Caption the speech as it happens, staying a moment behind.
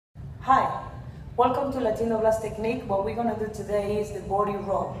Hi, welcome to Latino Blast technique. What we're going to do today is the body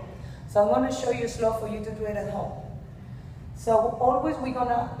roll. So I'm going to show you slow for you to do it at home. So always we're going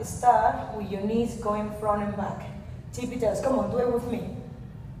to start with your knees going front and back. Tippy toes, come on, do it with me.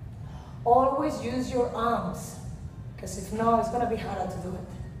 Always use your arms, because if not, it's going to be harder to do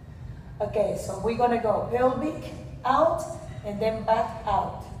it. Okay, so we're going to go pelvic out and then back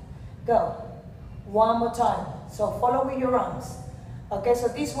out. Go. One more time. So follow with your arms. Okay, so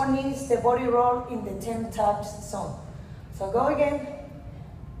this one is the body roll in the 10 taps zone. So go again,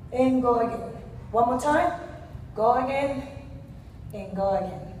 and go again. One more time, go again, and go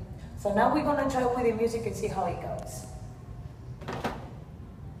again. So now we're gonna try with the music and see how it goes.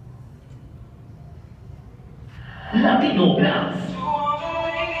 Latino Blast.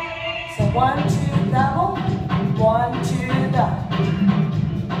 So 1, 2, double, 1, 2, double.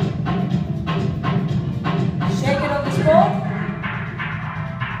 Shake it on the spot.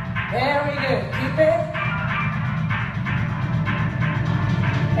 Very good, keep it.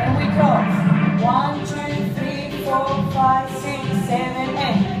 And we cross. 1, 2, 3, 4, 5, 6, 7,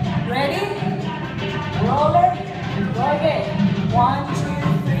 8. Ready? Roll it. Go again. 1, 2,